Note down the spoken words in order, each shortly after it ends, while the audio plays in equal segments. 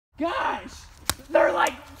gosh, they're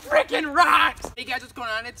like freaking rocks. Hey guys, what's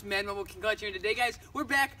going on? It's Manuel King here. Today, guys, we're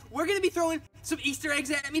back. We're gonna be throwing some Easter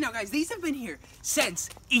eggs at me. Now, guys, these have been here since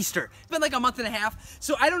Easter. It's been like a month and a half.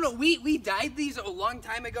 So I don't know. We dyed these a long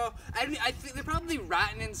time ago. I think they're probably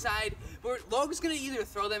rotten inside. But Logan's gonna either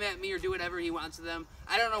throw them at me or do whatever he wants with them.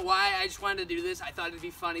 I don't know why. I just wanted to do this. I thought it'd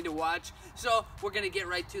be funny to watch. So we're gonna get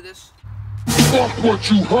right to this. Fuck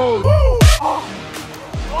what you heard.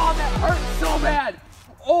 Oh, that hurt so bad.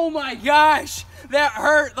 Oh my gosh, that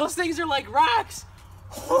hurt. Those things are like rocks.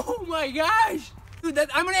 Oh my gosh. Dude,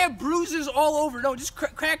 I'm gonna have bruises all over. No, just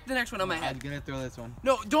crack the next one on my head. I'm gonna throw this one.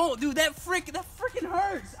 No, don't, dude, that freaking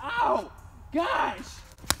hurts. Ow, gosh.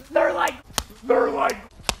 They're like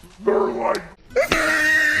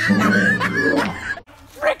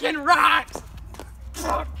freaking rocks.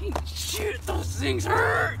 Fucking shit, those things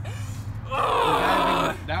hurt.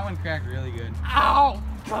 Oh. That one cracked really good. Ow,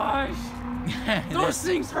 gosh. Those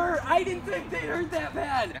things hurt. I didn't think they'd hurt that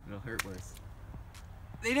bad. It'll hurt worse.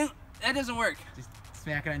 They didn't. That doesn't work. Just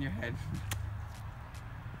smack it on your head.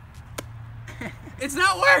 It's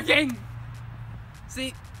not working.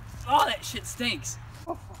 See, all that shit stinks.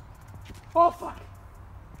 Oh fuck. Oh fuck.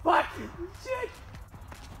 Fuck. Shit.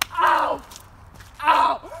 Ow.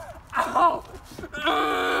 Ow.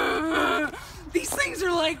 Ow. These things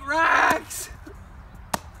are like rocks.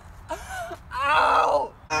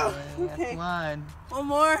 Ow. Ow. Okay. Come on. One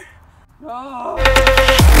more. No.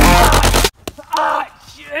 Ah,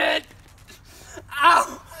 shit.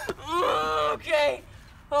 Ow. Okay.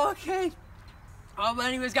 Okay. Oh, but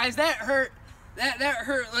anyways, guys, that hurt. That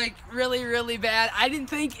hurt like really bad. I didn't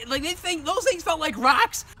think like those things felt like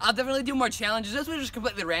rocks. I'll definitely do more challenges. This was just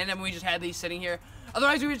completely random. We just had these sitting here.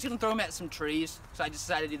 Otherwise, we were just gonna throw them at some trees. So I just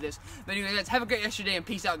decided to do this. But anyway, guys, have a great yesterday and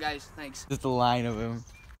peace out, guys. Thanks. Just a line of them.